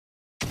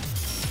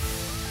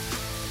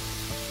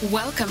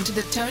Welcome to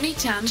the Tony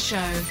Tan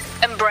Show,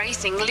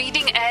 embracing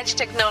leading-edge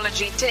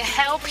technology to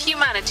help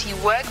humanity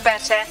work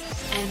better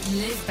and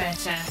live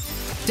better.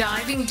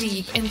 Diving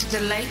deep into the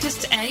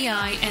latest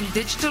AI and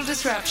digital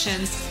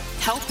disruptions,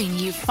 helping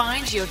you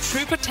find your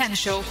true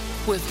potential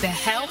with the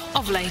help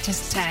of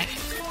latest tech.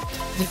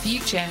 The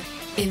future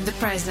in the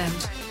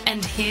present.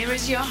 And here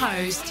is your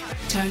host,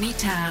 Tony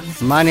Tan.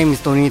 My name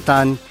is Tony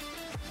Tan.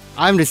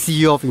 I'm the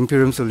CEO of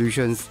Imperium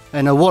Solutions,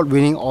 an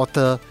award-winning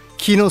author,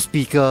 keynote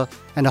speaker,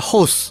 and a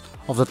host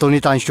of the Tony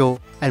Tan Show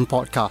and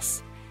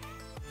podcast.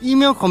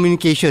 Email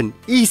communication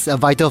is a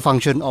vital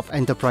function of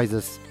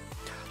enterprises.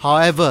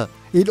 However,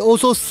 it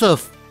also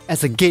serves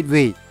as a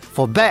gateway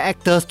for bad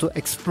actors to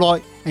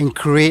exploit and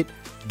create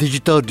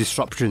digital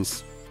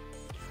disruptions.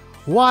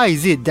 Why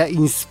is it that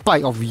in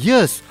spite of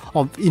years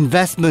of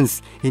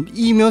investments in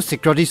email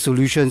security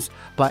solutions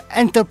by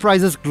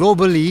enterprises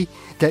globally,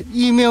 that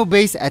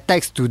email-based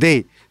attacks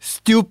today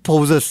still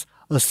poses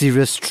a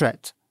serious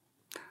threat?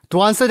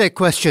 To answer that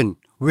question,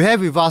 we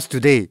have with us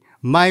today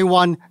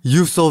Maiwan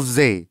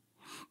Yousafzai.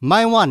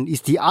 Maiwan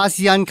is the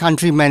ASEAN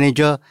Country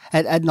Manager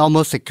at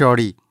Abnormal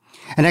Security,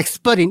 an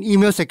expert in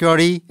email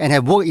security and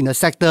have worked in the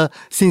sector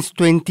since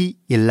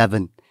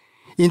 2011.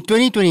 In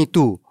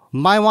 2022,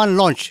 Maiwan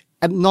launched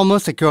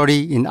Abnormal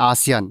Security in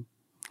ASEAN.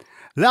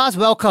 Let us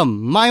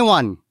welcome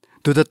Maiwan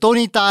to the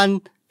Tony Tan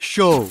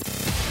Show.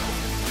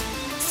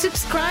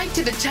 Subscribe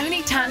to the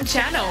Tony Tan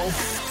channel.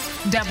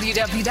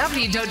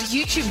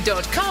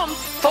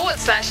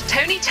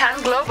 www.youtube.com/Tony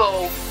Tan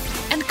Global.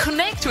 And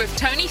connect with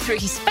Tony through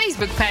his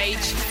Facebook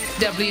page.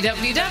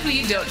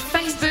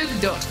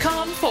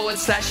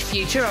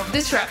 www.facebook.com/Future of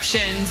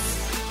Disruptions.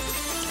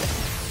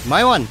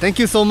 Maiwan, thank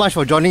you so much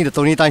for joining the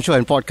Tony Tan Show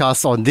and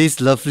podcast on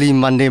this lovely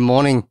Monday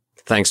morning.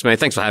 Thanks, mate.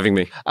 Thanks for having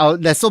me.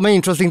 There's so many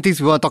interesting things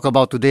we want to talk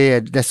about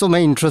today. There's so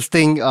many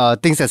interesting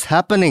things that's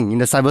happening in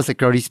the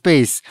cybersecurity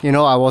space. You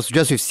know, I was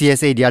just with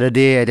CSA the other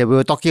day and we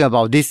were talking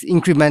about this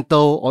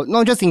incremental, or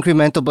not just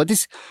incremental, but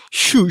this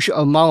huge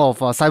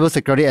amount of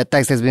cybersecurity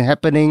attacks that's been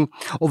happening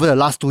over the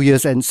last 2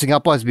 years. And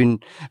Singapore has been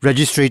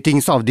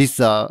registering some of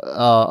these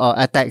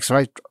attacks,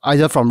 right?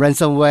 Either from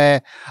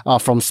ransomware,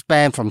 from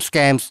spam, from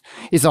scams.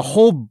 It's a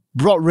whole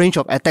broad range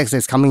of attacks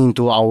that's coming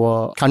into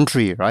our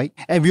country, right?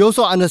 And we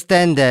also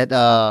understand that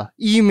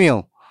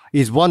email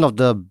is one of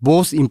the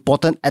most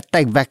important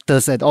attack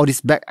vectors that all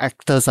these bad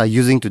actors are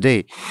using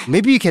today.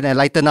 Maybe you can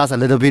enlighten us a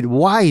little bit.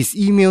 Why is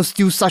email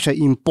still such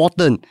an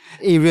important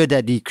area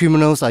that the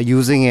criminals are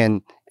using,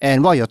 and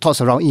what are your thoughts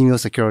around email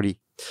security?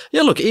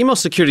 Yeah, look, email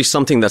security is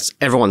something that's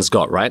everyone's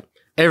got, right?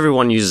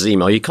 Everyone uses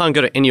email. You can't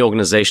go to any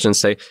organization and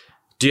say,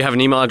 do you have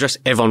an email address?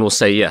 Everyone will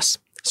say yes.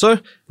 So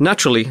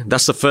naturally,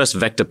 that's the first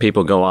vector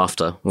people go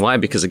after. Why?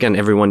 Because again,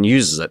 everyone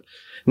uses it.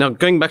 Now,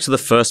 going back to the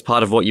first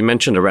part of what you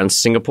mentioned around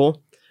Singapore,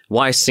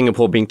 why is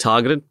Singapore being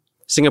targeted?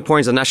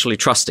 Singaporeans are naturally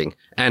trusting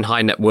and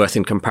high net worth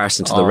in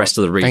comparison to the rest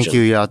of the region. Thank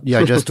you.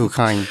 You're just too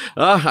kind.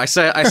 I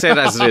say it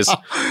as it is.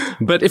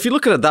 But if you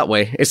look at it that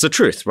way, it's the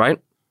truth, right?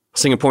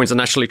 Singaporeans are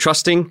naturally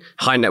trusting,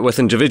 high net worth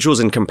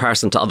individuals in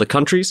comparison to other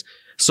countries.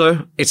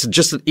 So it's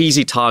just an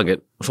easy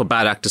target for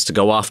bad actors to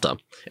go after.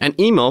 And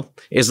email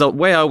is the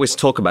way I always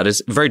talk about it,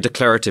 is very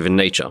declarative in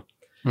nature.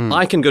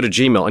 I can go to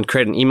Gmail and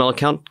create an email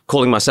account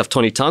calling myself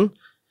Tony Tan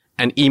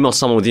and email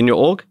someone within your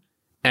org,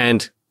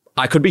 and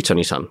I could be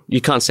Tony Tan.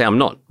 You can't say I'm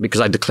not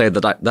because I declared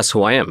that that's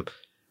who I am.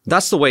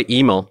 That's the way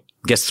email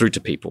gets through to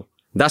people.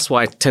 That's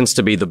why it tends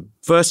to be the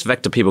first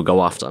vector people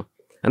go after.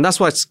 And that's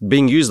why it's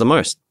being used the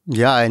most.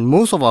 Yeah, and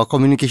most of our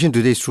communication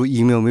today is through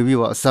email. Maybe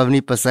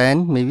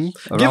 70%, maybe?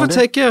 Give or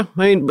take, yeah.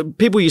 I mean,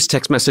 people use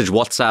text message,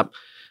 WhatsApp.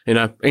 You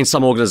know, in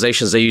some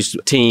organizations, they use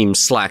Teams,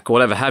 Slack,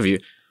 whatever have you.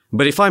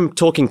 But if I'm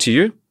talking to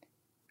you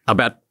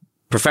about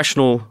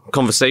professional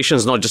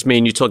conversations, not just me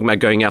and you talking about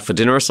going out for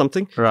dinner or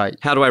something, right?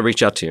 How do I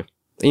reach out to you?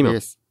 Email.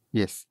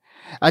 Yes.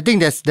 I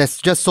think there's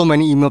just so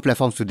many email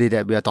platforms today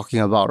that we are talking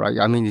about, right?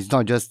 I mean, it's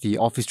not just the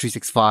Office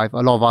 365.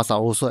 A lot of us are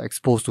also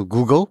exposed to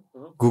Google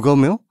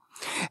Mail.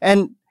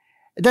 And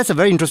that's a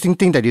very interesting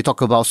thing that you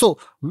talk about. So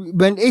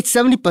when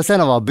 70%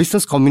 of our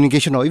business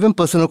communication or even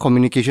personal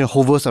communication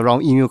hovers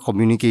around email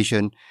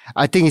communication,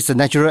 I think it's a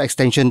natural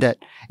extension that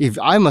if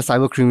I'm a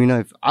cyber criminal,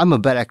 if I'm a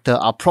bad actor,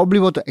 I'll probably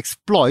want to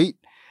exploit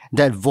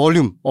that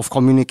volume of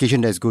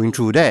communication that's going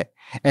through there.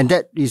 And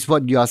that is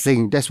what you are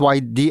saying. That's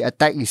why the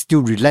attack is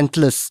still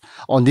relentless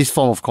on this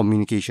form of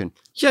communication.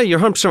 Yeah, you're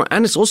 100% right.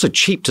 And it's also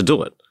cheap to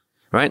do it,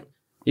 right?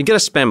 You get a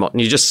spam bot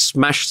and you just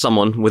smash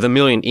someone with 1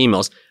 million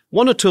emails.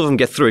 1 or 2 of them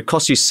get through. It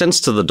costs you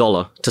cents to the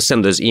dollar to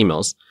send those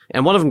emails.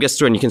 And one of them gets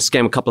through and you can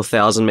scam a couple of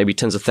thousand, maybe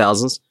tens of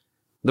thousands.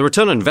 The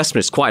return on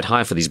investment is quite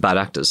high for these bad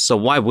actors. So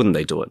why wouldn't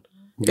they do it?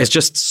 Yeah. It's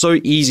just so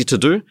easy to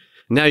do.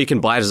 Now you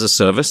can buy it as a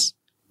service.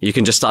 You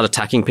can just start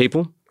attacking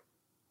people.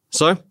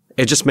 So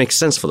it just makes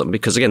sense for them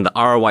because, again, the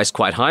ROI is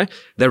quite high.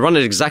 They run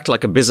it exactly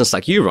like a business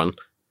like you run.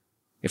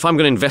 If I'm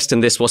going to invest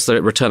in this, what's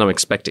the return I'm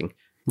expecting?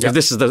 Yep. If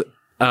this is the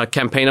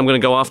campaign I'm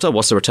going to go after,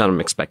 what's the return I'm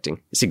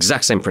expecting? It's the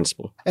exact same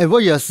principle. And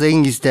what you're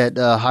saying is that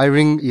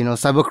hiring,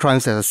 cyber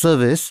crimes as a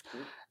service,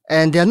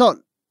 and they're not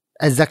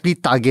exactly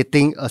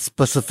targeting a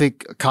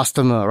specific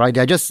customer, right?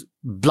 They're just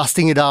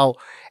blasting it out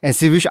and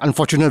see which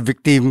unfortunate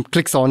victim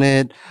clicks on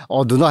it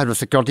or do not have the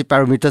security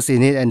parameters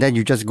in it. And then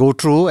you just go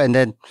through and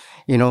then,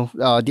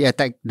 the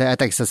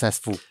attack is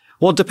successful.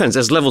 Well, it depends.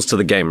 There's levels to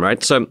the game,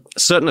 right? So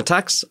certain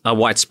attacks are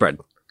widespread.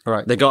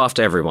 Right. They go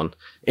after everyone.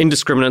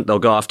 Indiscriminate, they'll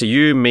go after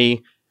you,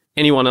 me,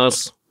 anyone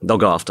else, they'll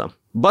go after.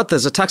 But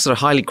there's attacks that are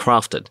highly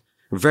crafted.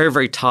 Very,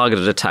 very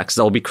targeted attacks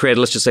that will be created,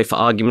 let's just say for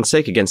argument's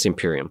sake, against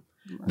Imperium.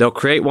 They'll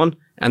create one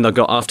and they'll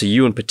go after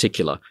you in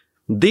particular.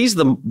 These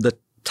are the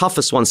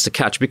toughest ones to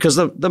catch because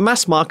the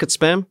mass market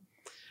spam,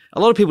 a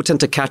lot of people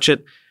tend to catch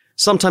it.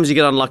 Sometimes you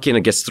get unlucky and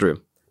it gets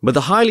through. But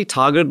the highly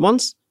targeted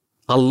ones,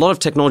 a lot of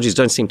technologies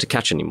don't seem to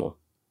catch anymore.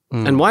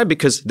 And why?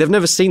 Because they've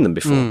never seen them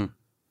before.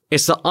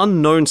 It's the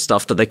unknown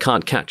stuff that they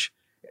can't catch.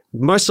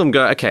 Most of them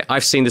go, okay,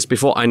 I've seen this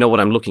before. I know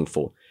what I'm looking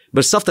for.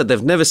 But stuff that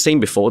they've never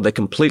seen before, they're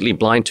completely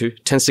blind to,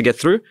 tends to get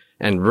through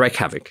and wreak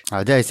havoc.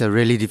 That is a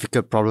really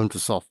difficult problem to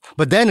solve.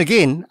 But then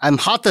again, I'm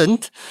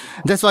heartened.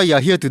 That's why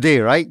you're here today,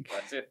 right?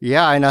 That's it.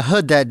 Yeah, and I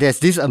heard that there's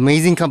this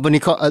amazing company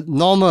called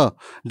Abnormal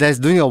that's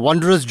doing a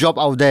wondrous job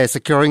out there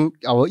securing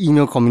our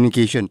email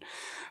communication.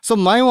 So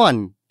my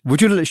one,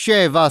 would you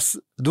share with us,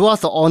 do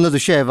us the honor to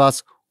share with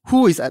us,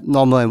 who is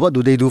Abnormal and what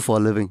do they do for a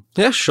living?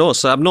 Yeah, sure.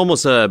 So Abnormal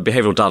is a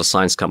behavioral data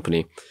science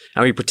company,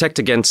 and we protect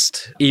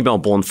against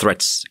email-borne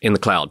threats in the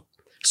cloud.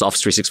 So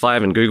Office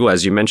 365 and Google,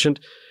 as you mentioned.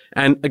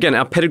 And again,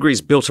 our pedigree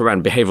is built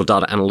around behavioral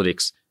data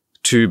analytics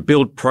to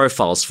build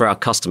profiles for our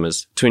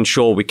customers to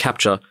ensure we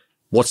capture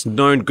what's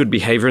known good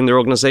behavior in their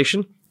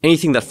organization.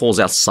 Anything that falls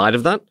outside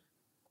of that,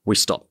 we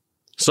stop.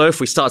 So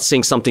if we start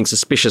seeing something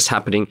suspicious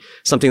happening,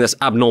 something that's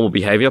abnormal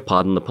behavior,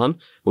 pardon the pun,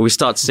 when we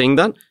start seeing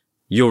that,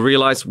 you'll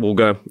realize we'll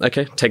go,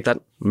 okay, take that,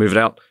 move it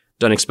out,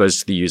 don't expose it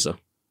to the user.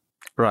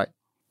 Right.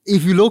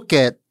 If you look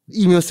at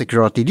email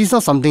security, this is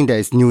not something that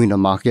is new in the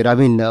market. I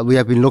mean, we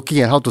have been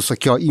looking at how to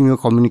secure email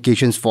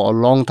communications for a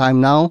long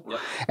time now. Yep.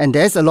 And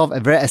there's a lot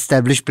of very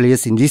established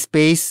players in this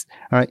space.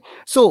 Right.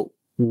 So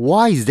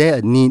why is there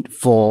a need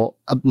for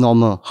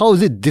Abnormal? How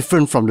is it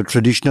different from the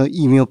traditional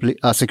email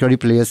security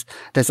players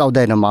that's out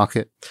there in the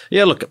market?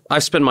 Yeah, look,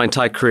 I've spent my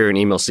entire career in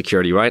email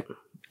security, right?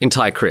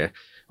 Entire career.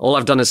 All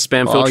I've done is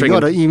spam filtering.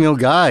 You're the email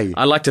guy.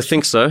 I like to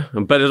think so,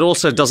 but it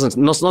also doesn't.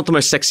 Not the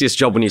most sexiest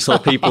job when you tell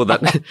people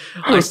that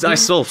I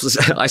sell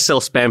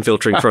spam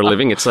filtering for a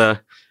living. It's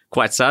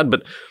quite sad,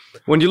 but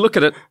when you look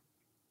at it,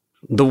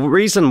 the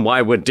reason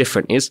why we're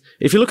different is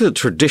if you look at the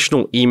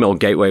traditional email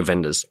gateway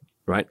vendors,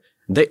 right?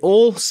 They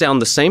all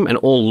sound the same and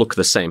all look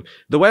the same.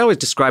 The way I always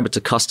describe it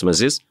to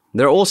customers is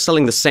they're all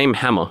selling the same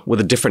hammer with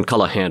a different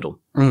color handle.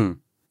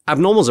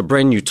 Abnormal is a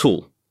brand new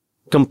tool,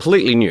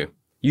 completely new,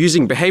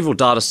 using behavioral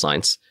data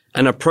science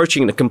and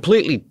approaching in a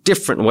completely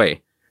different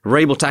way. We're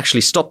able to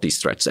actually stop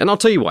these threats. And I'll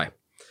tell you why.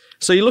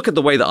 So you look at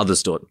the way that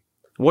others do it.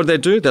 What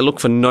do? They look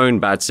for known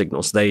bad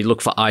signals. They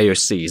look for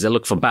IOCs. They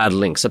look for bad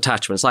links,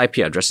 attachments, IP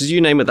addresses, you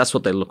name it, that's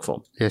what they look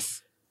for.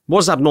 Yes. What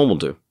does Abnormal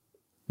do?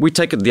 We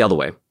take it the other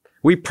way.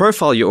 We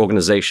profile your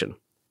organization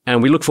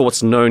and we look for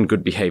what's known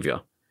good behavior.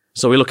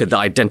 So we look at the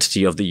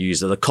identity of the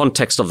user, the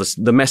context of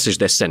the message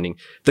they're sending,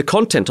 the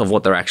content of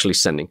what they're actually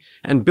sending,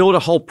 and build a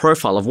whole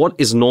profile of what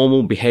is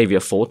normal behavior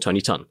for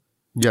Tony Tan.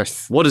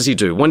 Yes. What does he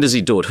do? When does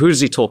he do it? Who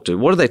does he talk to?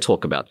 What do they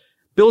talk about?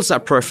 Builds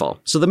that profile.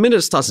 So the minute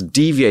it starts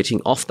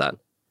deviating off that,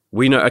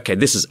 we know, okay,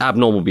 this is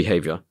abnormal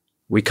behavior.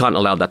 We can't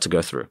allow that to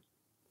go through.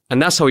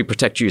 And that's how we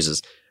protect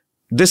users.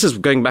 This is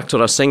going back to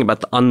what I was saying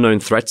about the unknown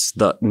threats,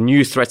 the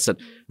new threats that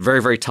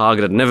very, very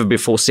targeted, never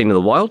before seen in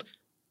the wild.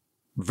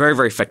 Very,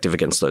 very effective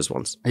against those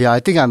ones. Yeah, I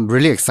think I'm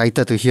really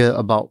excited to hear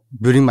about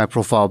building my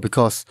profile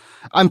because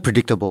I'm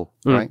predictable,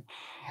 right?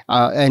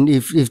 And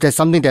if there's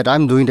something that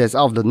I'm doing that's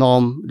out of the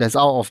norm, that's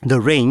out of the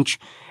range,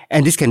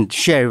 and this can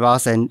share with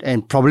us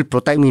and probably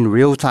protect me in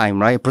real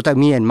time, right? Protect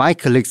me and my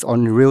colleagues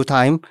on real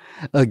time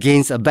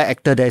against a bad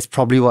actor that is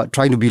probably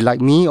trying to be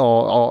like me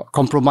or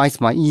compromise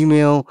my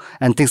email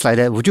and things like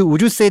that.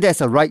 Would you say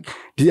that's a right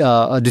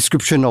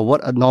description of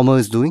what Abnormal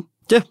is doing?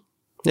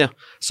 Yeah.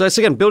 So it's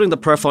again building the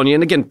profile,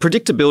 and again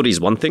predictability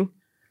is one thing.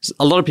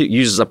 A lot of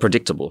users are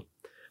predictable,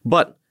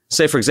 but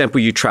say for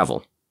example you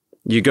travel.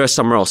 You go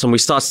somewhere else and we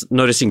start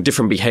noticing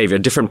different behavior,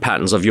 different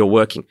patterns of your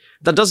working.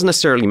 That doesn't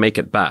necessarily make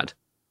it bad,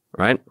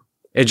 right?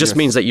 It just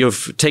means that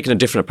you've taken a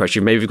different approach.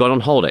 You've maybe gone on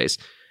holidays.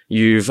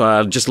 You've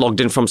just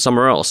logged in from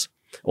somewhere else.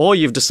 Or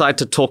you've decided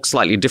to talk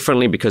slightly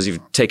differently because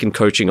you've taken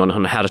coaching on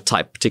how to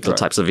type particular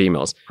types of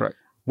emails. Right.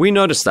 We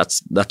notice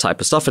that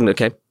type of stuff and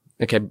okay,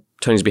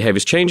 Tony's behavior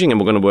is changing and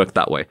we're going to work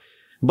that way.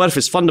 But if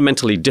it's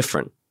fundamentally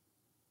different,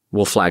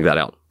 we'll flag that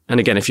out. And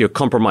again, if you're a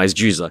compromised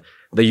user,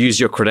 they use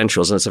your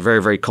credentials, and it's a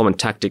very, very common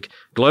tactic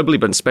globally,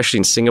 but especially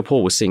in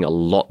Singapore, we're seeing a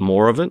lot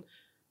more of it.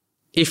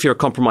 If you're a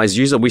compromised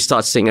user, we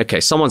start seeing, okay,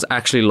 someone's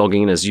actually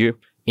logging in as you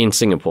in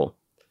Singapore,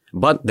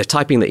 but they're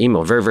typing the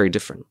email very, very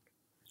different.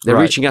 They're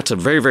reaching out to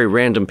very, very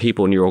random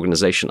people in your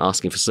organization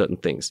asking for certain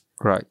things.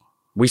 Right.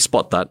 We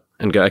spot that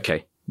and go,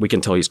 okay, we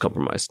can tell he's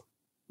compromised.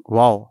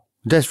 Wow.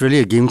 That's really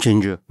a game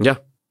changer. Yeah.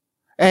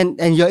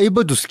 And you're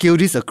able to scale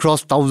this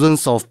across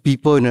thousands of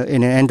people in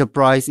an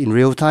enterprise in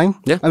real time.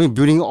 Yeah. I mean,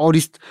 building all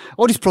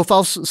these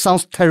profiles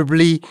sounds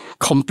terribly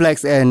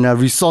complex and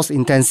resource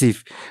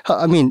intensive.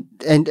 I mean,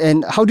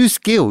 and how do you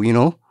scale, you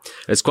know?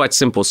 It's quite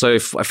simple. So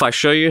if I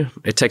show you,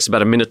 it takes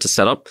about a minute to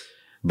set up.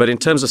 But in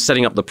terms of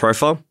setting up the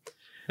profile,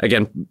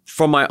 again,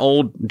 from my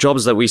old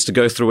jobs that we used to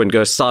go through and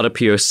go start a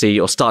POC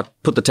or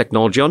put the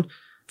technology on,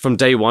 from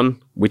day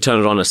one, we turn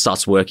it on and it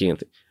starts working.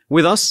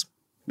 With us,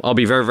 I'll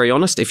be very, very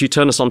honest. If you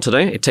turn us on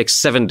today, it takes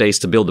 7 days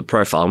to build the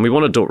profile, and we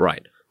want to do it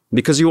right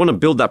because you want to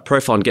build that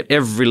profile and get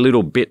every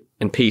little bit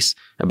and piece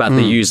about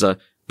the user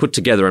put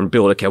together and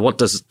build. Okay, what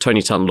does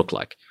Tony Tan look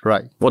like?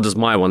 Right. What does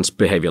my one's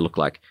behavior look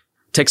like?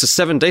 It takes us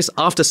 7 days.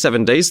 After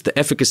 7 days, the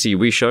efficacy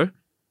we show,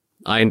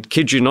 I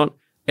kid you not,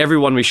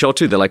 everyone we show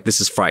to, they're like,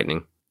 this is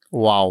frightening.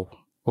 Wow.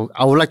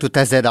 I would like to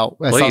test that out.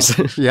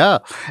 Please. Yeah.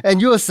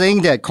 And you were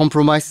saying that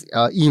compromised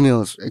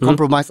emails,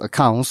 compromised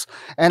accounts.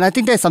 And I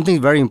think that's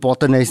something very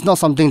important. It's not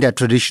something that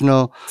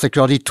traditional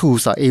security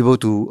tools are able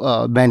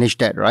to manage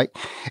that, right?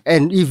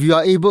 And if you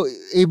are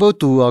able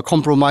to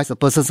compromise a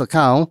person's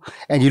account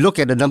and you look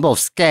at the number of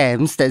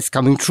scams that's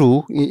coming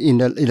through in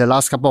the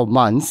last couple of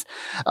months,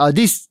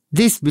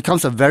 this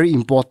becomes a very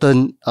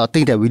important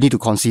thing that we need to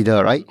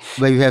consider, right?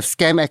 Where you have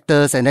scam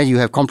actors and then you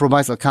have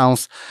compromised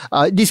accounts,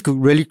 this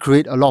could really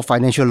create a lot of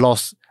financial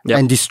loss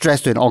and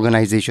distress to an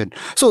organization.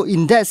 So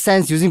in that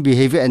sense, using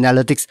behavior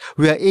analytics,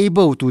 we are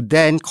able to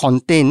then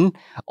contain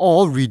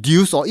or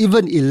reduce or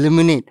even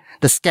eliminate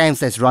the scams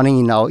that's running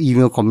in our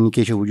email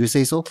communication. Would you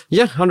say so?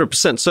 Yeah,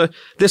 100%. So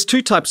there's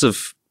two types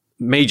of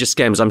major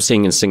scams I'm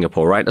seeing in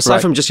Singapore, right?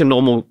 Aside from just your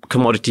normal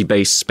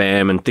commodity-based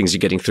spam and things you're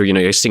getting through, you know,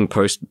 your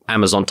SingPost,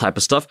 Amazon type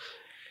of stuff.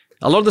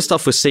 A lot of the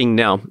stuff we're seeing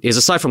now is,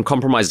 aside from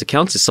compromised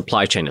accounts, is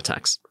supply chain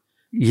attacks.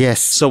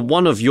 Yes. So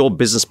one of your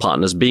business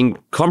partners being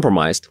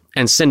compromised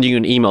and sending you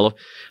an email,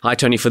 hi,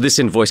 Tony, for this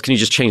invoice, can you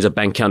just change the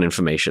bank account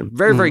information?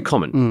 Very, very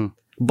common.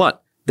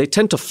 But they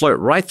tend to float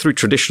right through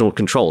traditional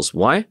controls.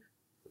 Why?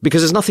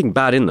 Because there's nothing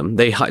bad in them.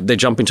 They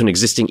jump into an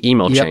existing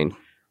email chain.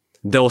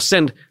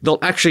 They'll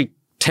actually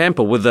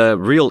tamper with a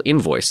real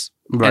invoice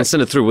and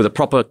send it through with a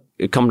proper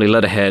company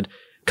letterhead,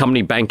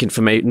 company bank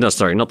information. No,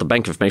 sorry, not the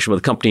bank information,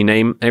 with the company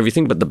name and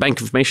everything, but the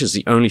bank information is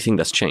the only thing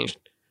that's changed.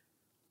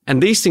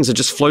 And these things are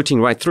just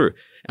floating right through.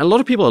 And a lot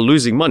of people are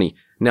losing money.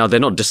 Now, they're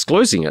not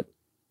disclosing it,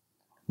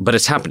 but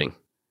it's happening.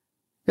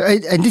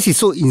 And this is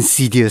so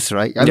insidious,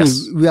 right? I mean,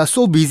 we are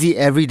so busy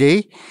every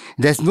day.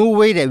 There's no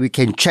way that we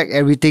can check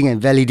everything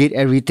and validate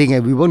everything,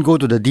 and we won't go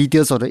to the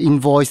details of the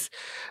invoice.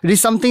 It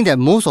is something that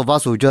most of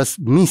us will just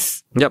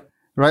miss. Yep.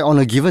 Right, on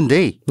a given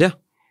day. Yeah.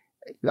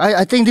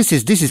 I think this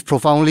is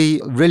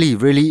profoundly, really,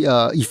 really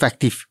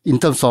effective in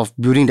terms of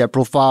building that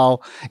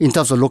profile, in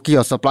terms of looking at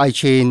your supply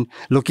chain,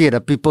 looking at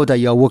the people that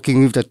you're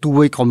working with, the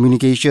two-way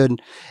communication.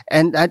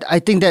 And I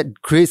think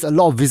that creates a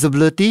lot of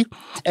visibility,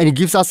 and it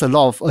gives us a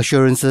lot of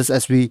assurances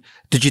as we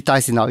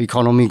digitize in our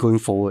economy going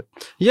forward.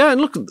 Yeah,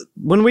 and look,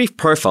 when we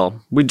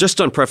profile, we just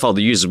don't profile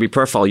the users, we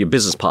profile your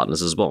business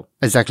partners as well.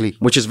 Exactly.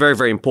 Which is very,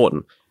 very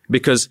important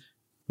because,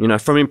 you know,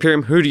 from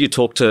Imperium, who do you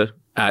talk to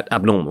at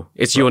Abnormal?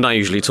 It's you and I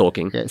usually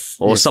talking. Yes.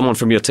 Or someone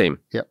from your team.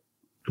 Yep.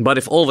 But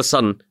if all of a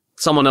sudden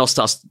someone else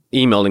starts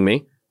emailing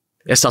me,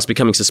 it starts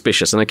becoming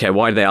suspicious. And okay,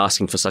 why are they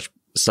asking for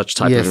such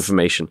type of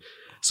information?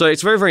 So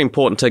it's very, very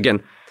important to,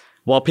 again,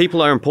 while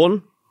people are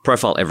important,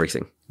 profile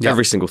everything.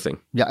 Every single thing.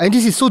 Yeah, and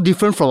this is so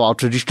different from our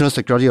traditional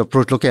security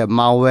approach, looking at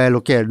malware,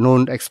 looking at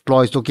known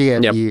exploits, looking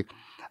at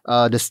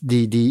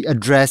the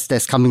address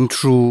that's coming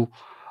through,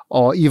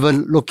 or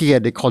even looking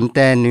at the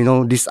content, you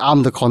know,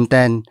 disarm the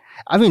content.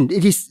 I mean,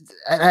 it is,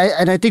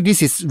 and I think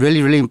this is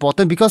really, really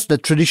important because the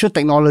traditional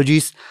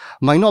technologies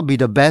might not be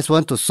the best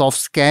one to solve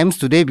scams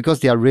today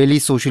because they are really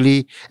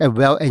socially and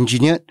well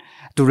engineered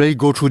to really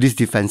go through these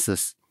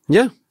defenses.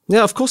 Yeah,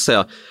 of course they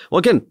are. Well,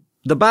 again,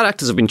 the bad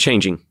actors have been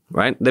changing,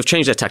 right? They've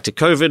changed their tactic.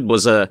 COVID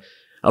was a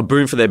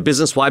boon for their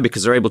business. Why?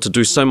 Because they're able to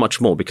do so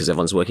much more because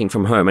everyone's working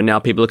from home and now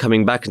people are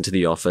coming back into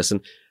the office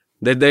and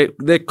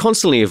they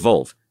constantly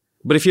evolve.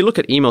 But if you look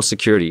at email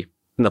security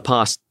in the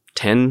past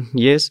 10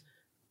 years,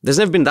 there's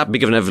never been that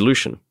big of an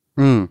evolution.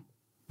 The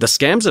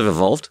scams have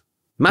evolved,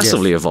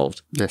 massively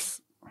evolved. Yes.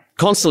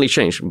 Constantly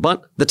changed.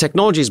 But the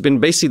technology has been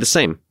basically the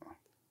same.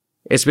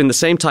 It's been the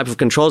same type of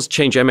controls,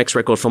 change MX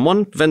record from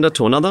one vendor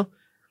to another,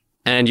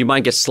 and you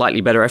might get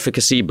slightly better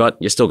efficacy, but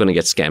you're still going to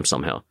get scammed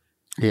somehow.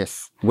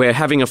 Yes. We're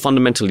having a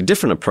fundamentally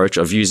different approach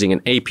of using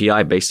an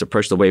API-based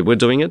approach the way we're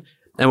doing it,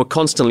 and we're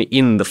constantly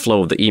in the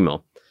flow of the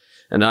email.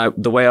 And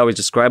the way I always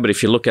describe it,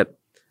 if you look at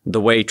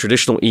the way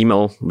traditional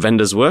email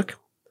vendors work,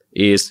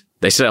 is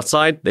they sit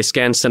outside, they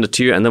scan, send it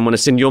to you, and then when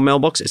it's in your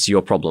mailbox, it's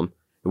your problem.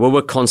 Well,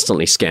 we're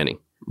constantly scanning.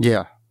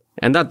 Yeah.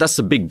 And that's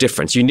the big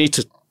difference. You need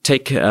to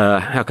take,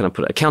 how can I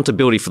put it,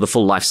 accountability for the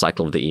full life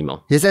cycle of the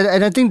email. Yes,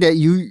 and I think that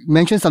you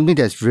mentioned something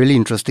that's really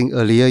interesting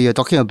earlier. You're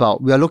talking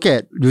about, we are looking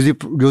at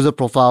user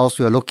profiles,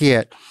 we are looking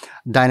at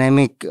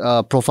dynamic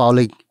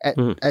profiling,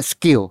 at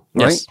scale,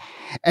 right? Yes.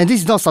 And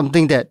this is not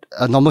something that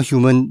a normal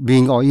human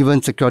being or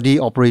even security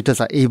operators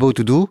are able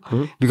to do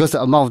because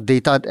the amount of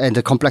data and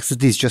the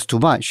complexity is just too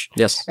much.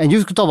 Yes. And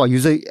you talk about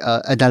user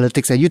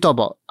analytics and you talk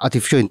about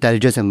artificial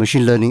intelligence and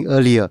machine learning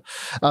earlier.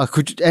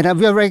 And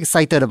we are very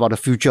excited about the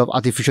future of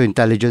artificial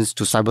intelligence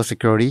to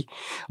cybersecurity.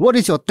 What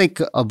is your take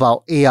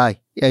about AI,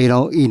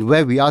 in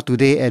where we are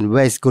today and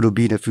where it's going to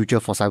be in the future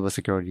for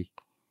cybersecurity?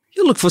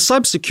 Yeah, look, for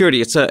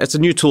cybersecurity, it's a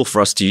new tool for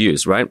us to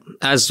use, right?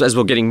 As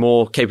we're getting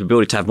more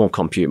capability to have more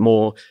compute,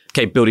 more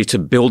capability to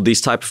build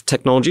these type of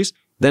technologies,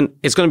 then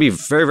it's going to be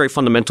very, very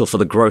fundamental for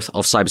the growth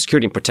of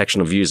cybersecurity and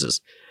protection of users.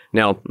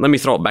 Now, let me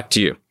throw it back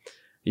to you.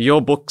 Your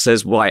book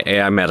says why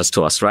AI matters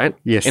to us, right?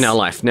 Yes. In our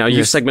life. Now,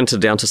 you've segmented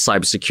down to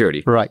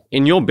cybersecurity. Right.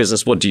 In your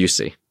business, what do you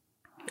see?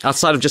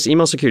 Outside of just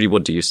email security,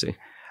 what do you see?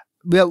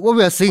 What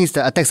we are seeing is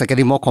that attacks are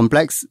getting more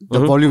complex. The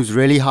volume is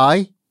really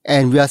high.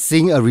 And we are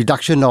seeing a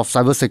reduction of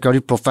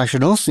cybersecurity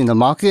professionals in the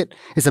market.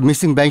 It's a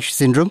missing bench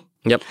syndrome.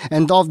 Yep.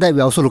 And of that,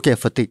 we're also looking at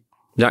fatigue.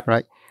 Yeah.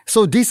 Right.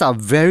 So these are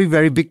very,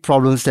 very big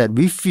problems that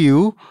we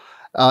feel,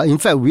 in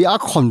fact, we are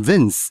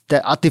convinced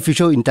that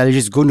artificial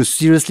intelligence is going to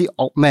seriously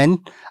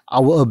augment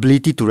our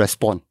ability to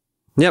respond.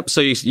 Yep.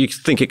 So you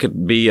think it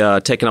could be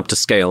taken up to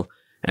scale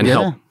and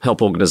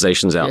help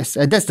organizations out. Yes.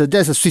 And that's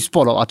a sweet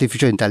spot of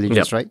artificial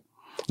intelligence, right?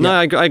 No,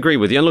 I agree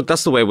with you. And look,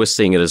 that's the way we're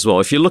seeing it as well.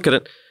 If you look at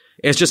it,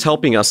 it's just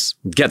helping us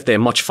get there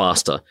much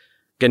faster.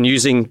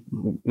 Again,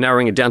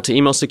 narrowing it down to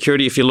email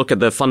security, if you look at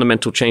the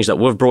fundamental change that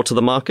we've brought to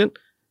the market,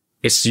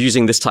 it's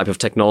using this type of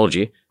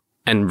technology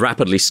and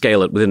rapidly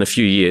scale it within a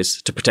few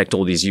years to protect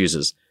all these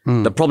users.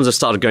 The problems have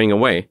started going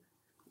away.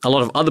 A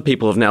lot of other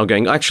people have now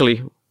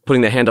actually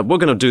putting their hand up, we're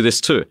going to do this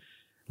too.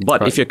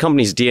 But if your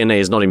company's DNA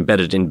is not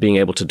embedded in being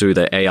able to do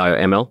the AI or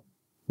ML,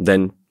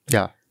 then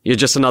you're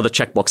just another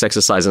checkbox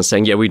exercise and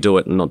saying, yeah, we do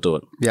it and not do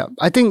it. Yeah,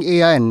 I think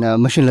AI and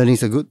machine learning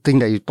is a good thing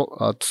that you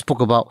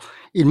spoke about.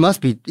 It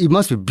must be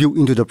built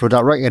into the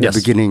product right at the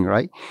beginning,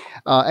 right?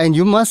 And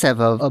you must have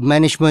a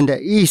management that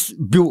is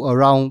built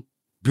around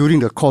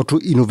building the core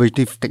through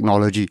innovative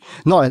technology,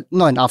 not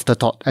an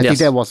afterthought. I think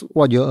that was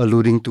what you're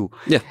alluding to.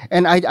 Yeah.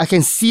 And I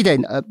can see that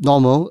in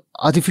Abnormal,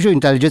 artificial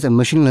intelligence and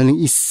machine learning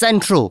is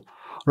central,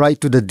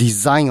 right, to the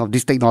design of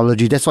this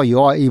technology. That's why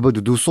you are able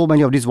to do so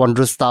many of this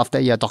wondrous stuff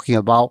that you're talking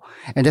about.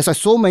 And that's why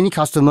so many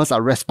customers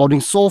are responding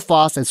so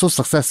fast and so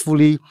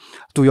successfully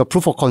to your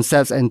proof of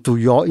concepts and to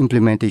your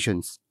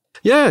implementations.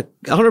 Yeah,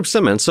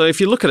 100%, man. So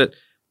if you look at it,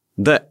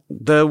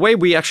 the way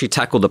we actually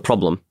tackle the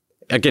problem,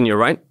 again, you're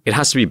right. It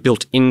has to be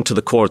built into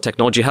the core of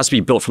technology. It has to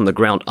be built from the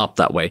ground up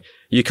that way.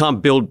 You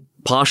can't build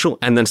partial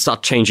and then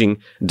start changing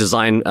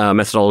design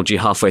methodology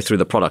halfway through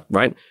the product,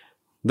 right?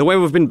 The way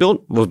we've been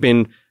built, we've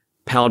been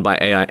powered by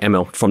AI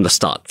ML from the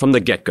start, from the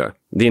get-go.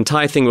 The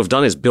entire thing we've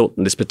done is built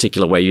in this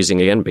particular way using,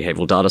 again,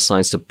 behavioral data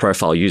science to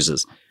profile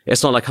users.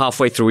 It's not like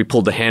halfway through we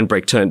pulled the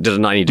handbrake turn, did a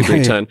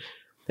 90-degree turn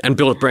and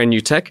built a brand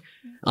new tech.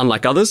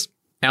 Unlike others,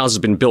 ours has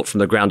been built from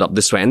the ground up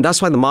this way. And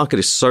that's why the market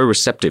is so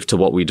receptive to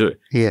what we do.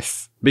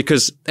 Yes.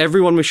 Because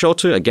everyone we show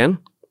to, again,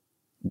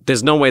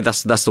 there's no way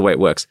that's the way it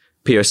works.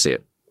 POC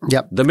it.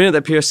 Yep. The minute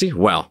they POC,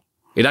 wow,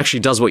 it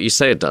actually does what you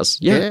say it does.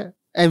 Yeah.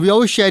 And we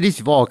always share this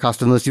with our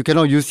customers. You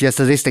cannot use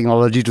yesterday's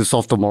technology to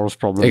solve tomorrow's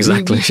problem.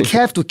 Exactly. We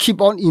have to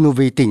keep on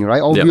innovating,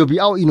 right? Or we'll be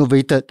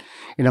out-innovated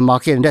in the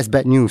market, and that's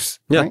bad news.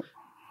 Yeah.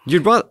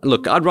 Right?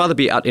 I'd rather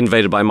be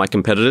out-innovated by my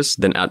competitors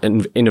than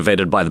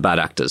out-innovated by the bad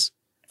actors.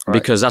 Right.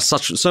 Because that's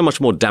so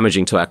much more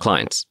damaging to our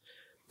clients.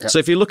 Yep. So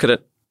if you look at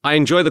it, I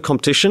enjoy the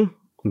competition,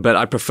 but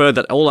I prefer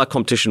that all our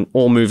competition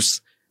all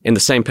moves in the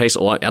same pace,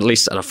 or at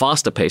least at a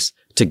faster pace,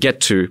 to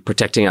get to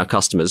protecting our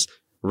customers,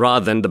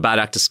 rather than the bad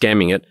actor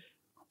scamming it,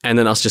 and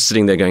then us just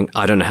sitting there going,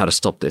 I don't know how to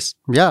stop this.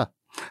 Yeah.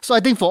 So I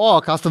think for all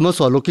our customers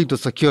who are looking to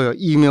secure your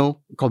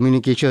email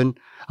communication,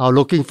 are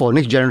looking for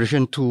next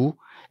generation tool,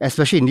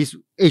 especially in this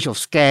age of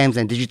scams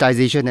and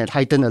digitization and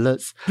heightened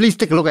alerts, please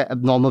take a look at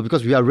Abnormal,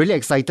 because we are really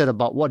excited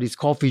about what its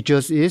core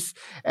features is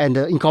and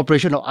the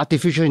incorporation of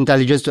artificial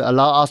intelligence to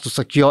allow us to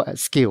secure at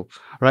scale,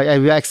 right?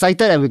 And we are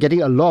excited and we're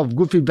getting a lot of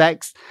good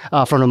feedbacks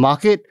from the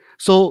market.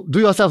 So do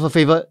yourself a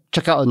favor,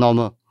 check out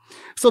Abnormal.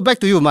 So back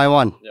to you,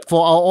 Maiwan. Yep.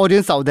 For our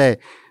audience out there,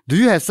 do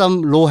you have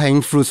some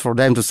low-hanging fruits for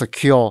them to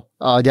secure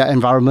their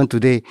environment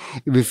today?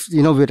 With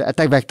the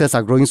attack vectors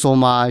are growing so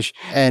much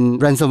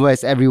and ransomware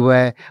is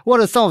everywhere.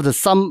 What are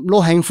some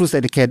low-hanging fruits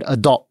that they can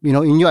adopt,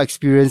 in your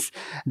experience,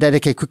 that they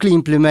can quickly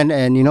implement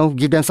and,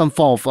 give them some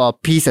form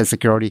of peace and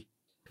security?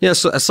 Yeah,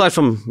 so aside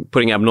from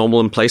putting Abnormal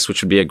in place,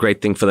 which would be a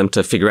great thing for them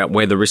to figure out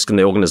where the risk in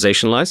the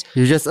organization lies.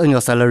 You just earned your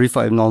salary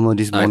for Abnormal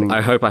this morning.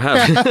 I hope I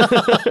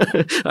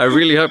have. I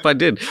really hope I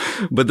did.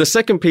 But the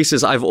second piece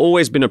is I've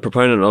always been a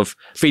proponent of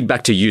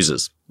feedback to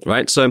users,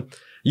 right? So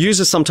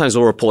users sometimes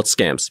will report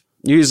scams.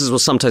 Users will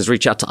sometimes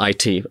reach out to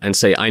IT and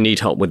say, I need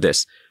help with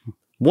this.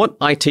 What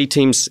IT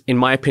teams, in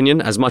my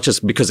opinion, as much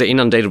as because they're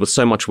inundated with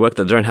so much work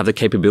that they don't have the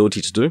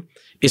capability to do,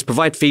 is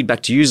provide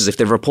feedback to users if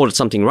they've reported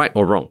something right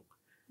or wrong.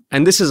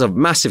 And this is a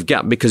massive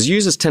gap because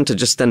users tend to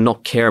just then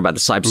not care about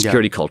the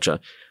cybersecurity culture.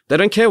 They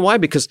don't care. Why?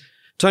 Because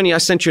Tony, I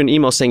sent you an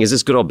email saying, is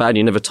this good or bad?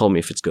 You never told me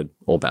if it's good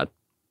or bad.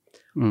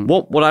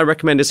 What I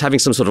recommend is having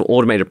some sort of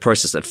automated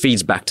process that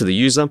feeds back to the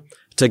user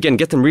to, again,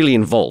 get them really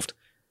involved.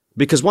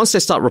 Because once they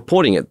start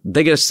reporting it,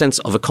 they get a sense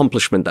of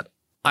accomplishment that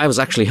I was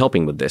actually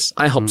helping with this.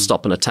 I helped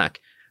stop an attack.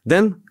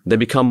 Then they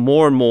become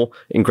more and more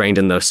ingrained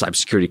in the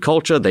cybersecurity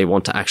culture. They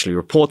want to actually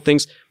report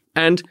things,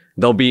 and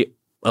they'll be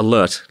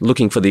alert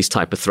looking for these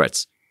type of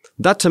threats.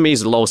 That to me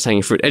is the lowest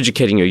hanging fruit,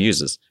 educating your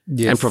users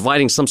and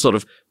providing some sort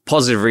of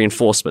positive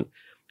reinforcement.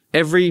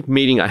 Every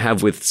meeting I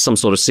have with some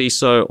sort of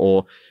CISO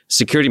or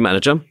security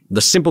manager,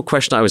 the simple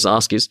question I always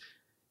ask is,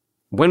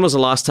 when was the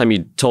last time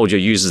you told your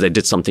users they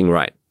did something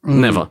right?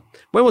 Never.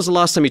 When was the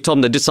last time you told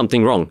them they did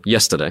something wrong?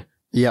 Yesterday.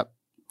 Yep.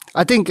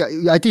 I think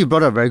you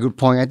brought up a very good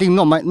point. I think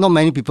not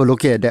many people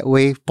look at it that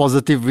way.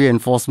 Positive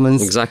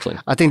reinforcements. Exactly.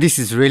 I think this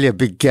is really a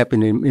big gap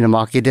in the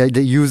market.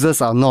 The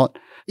users are not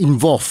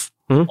involved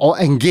or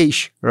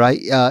engaged, right?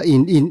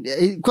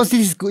 Because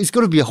it's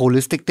going to be a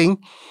holistic thing.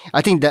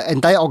 I think the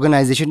entire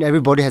organization,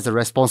 everybody has a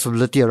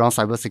responsibility around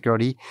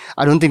cybersecurity.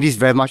 I don't think this is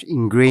very much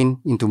ingrained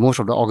into most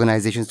of the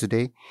organizations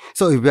today.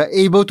 So if we are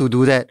able to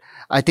do that,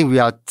 I think we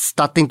are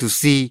starting to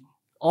see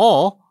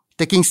or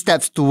taking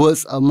steps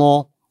towards a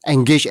more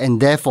engaged and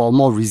therefore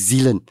more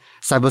resilient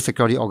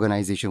cybersecurity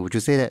organization. Would you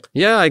say that?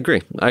 Yeah, I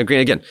agree.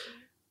 Again,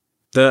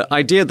 the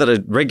idea that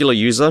a regular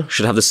user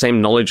should have the same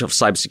knowledge of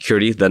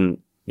cybersecurity than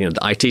the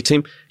IT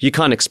team, you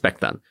can't expect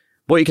that.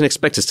 What you can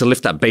expect is to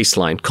lift that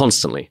baseline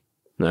constantly.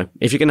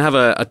 If you can have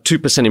a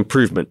 2%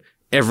 improvement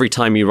every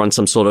time you run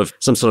some sort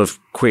of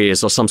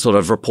quiz or some sort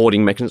of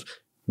reporting mechanism,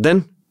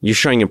 then you're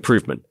showing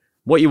improvement.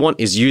 What you want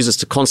is users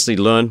to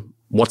constantly learn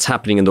what's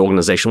happening in the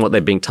organization, what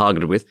they're being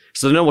targeted with,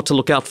 so they know what to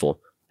look out for.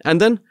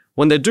 And then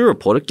when they do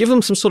report it, give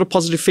them some sort of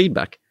positive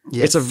feedback.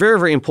 Yes. It's a very,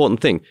 very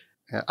important thing.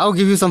 Yeah, I'll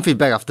give you some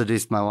feedback after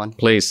this, Maiwan.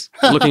 Please.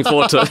 Looking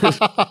forward to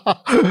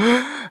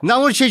it. Now I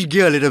want to change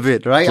gear a little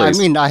bit, right? Please.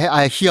 I mean,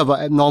 I hear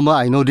about Abnormal.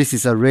 I know this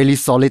is a really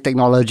solid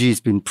technology.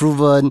 It's been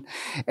proven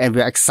and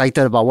we're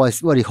excited about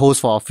what it holds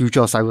for our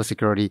future of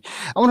cybersecurity.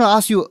 I want to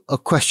ask you a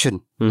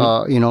question,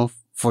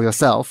 for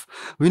yourself.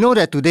 We know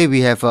that today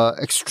we have an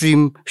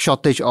extreme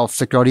shortage of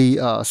security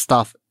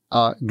staff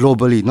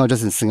globally, not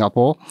just in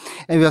Singapore.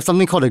 And we have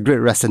something called a great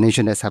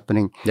resignation that's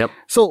happening. Yep.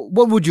 So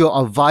what would you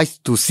advise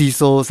to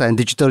CISOs and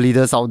digital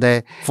leaders out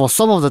there for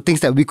some of the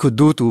things that we could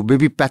do to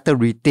maybe better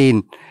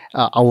retain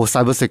our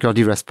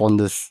cybersecurity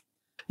responders?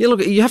 Yeah,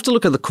 look, you have to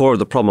look at the core of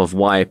the problem of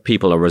why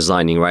people are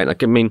resigning, right?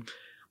 Like, I mean,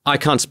 I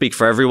can't speak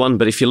for everyone,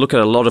 but if you look at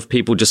a lot of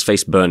people just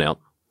face burnout.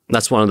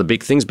 That's one of the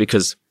big things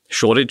because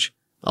shortage,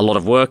 a lot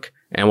of work,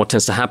 and what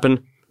tends to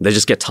happen, they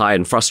just get tired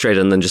and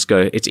frustrated and then just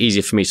go, it's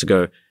easier for me to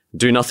go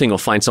do nothing or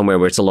find somewhere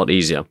where it's a lot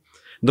easier.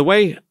 The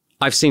way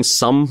I've seen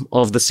some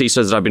of the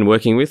CISOs that I've been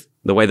working with,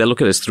 the way they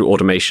look at it is through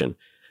automation.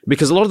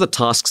 Because a lot of the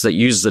tasks that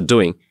users are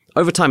doing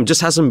over time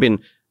just hasn't been,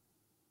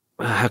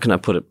 how can I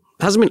put it?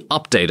 Hasn't been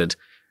updated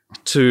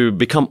to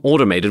become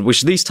automated,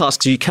 which these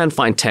tasks you can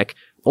find tech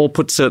or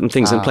put certain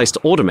things in place to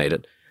automate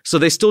it. So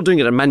they're still doing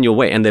it a manual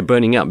way and they're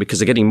burning out because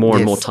they're getting more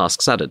and more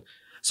tasks added.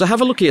 So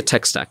have a look at your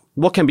tech stack.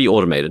 What can be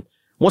automated?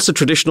 What's the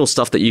traditional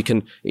stuff that you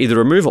can either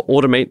remove or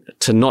automate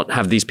to not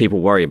have these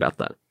people worry about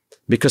that?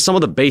 Because some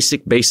of the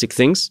basic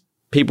things,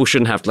 people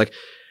shouldn't have. Like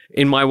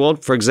in my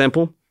world, for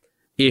example,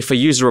 if a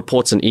user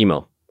reports an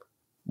email,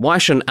 why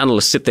should an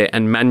analyst sit there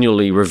and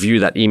manually review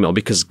that email?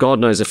 Because God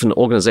knows if an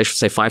organization,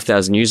 say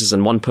 5,000 users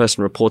and one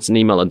person reports an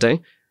email a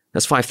day,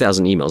 that's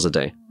 5,000 emails a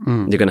day.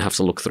 You're going to have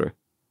to look through.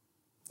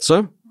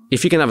 So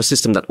if you can have a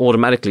system that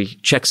automatically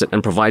checks it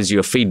and provides you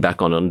a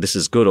feedback on this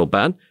is good or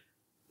bad,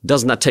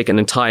 doesn't that take an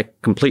entire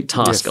complete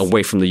task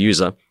away from the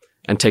user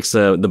and takes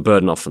the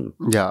burden off them?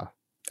 Yeah.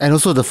 And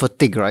also the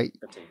fatigue, right?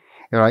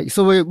 Right.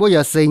 So what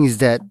you're saying is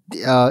that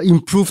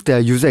improve their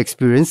user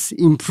experience,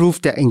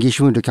 improve their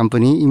engagement with the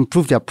company,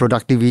 improve their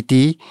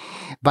productivity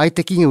by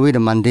taking away the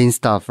mundane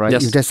stuff, right?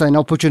 Yes. If there's an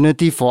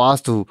opportunity for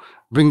us to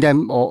bring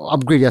them or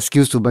upgrade their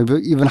skills to maybe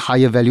even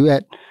higher value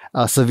add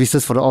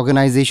services for the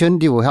organization,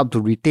 they will help to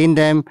retain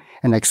them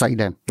and excite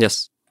them.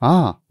 Yes.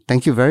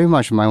 Thank you very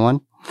much,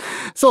 Maiwan.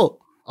 So,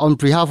 on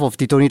behalf of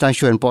the Tony Tan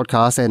Show and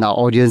Podcast and our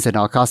audience and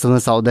our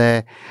customers out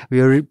there, we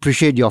really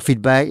appreciate your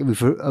feedback. We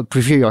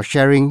appreciate your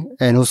sharing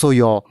and also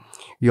your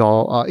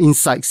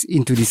insights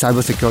into the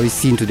cybersecurity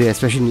scene today,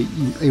 especially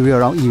in the area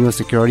around email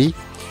security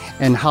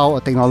and how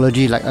a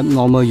technology like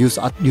Abnormal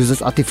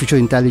uses artificial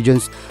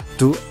intelligence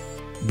to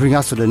bring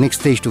us to the next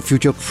stage to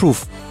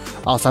future-proof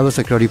our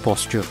cybersecurity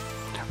posture.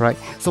 Right.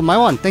 So,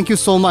 Maiwan, thank you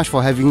so much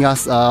for having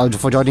us,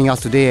 for joining us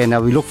today,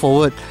 and we look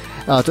forward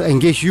to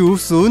engage you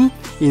soon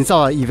in some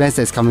of our events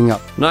that's coming up.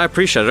 No, I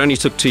appreciate it. It only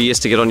took 2 years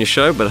to get on your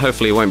show, but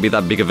hopefully it won't be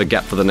that big of a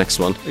gap for the next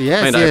one.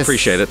 Yes, I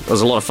appreciate it. It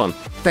was a lot of fun.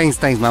 Thanks,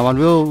 Maiwan.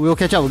 We'll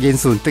catch up again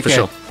soon. Take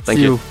care. For sure. Thank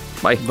you.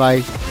 Bye.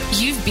 Bye.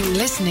 You've been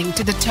listening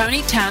to The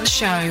Tony Tan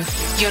Show,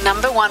 your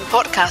 #1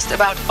 podcast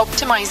about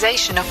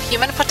optimization of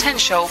human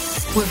potential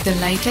with the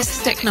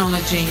latest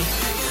technology.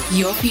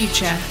 Your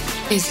future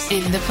is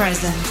in the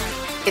present.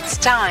 It's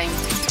time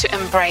to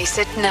embrace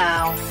it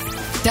now.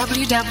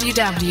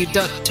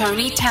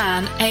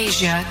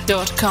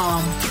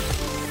 www.tonytanasia.com.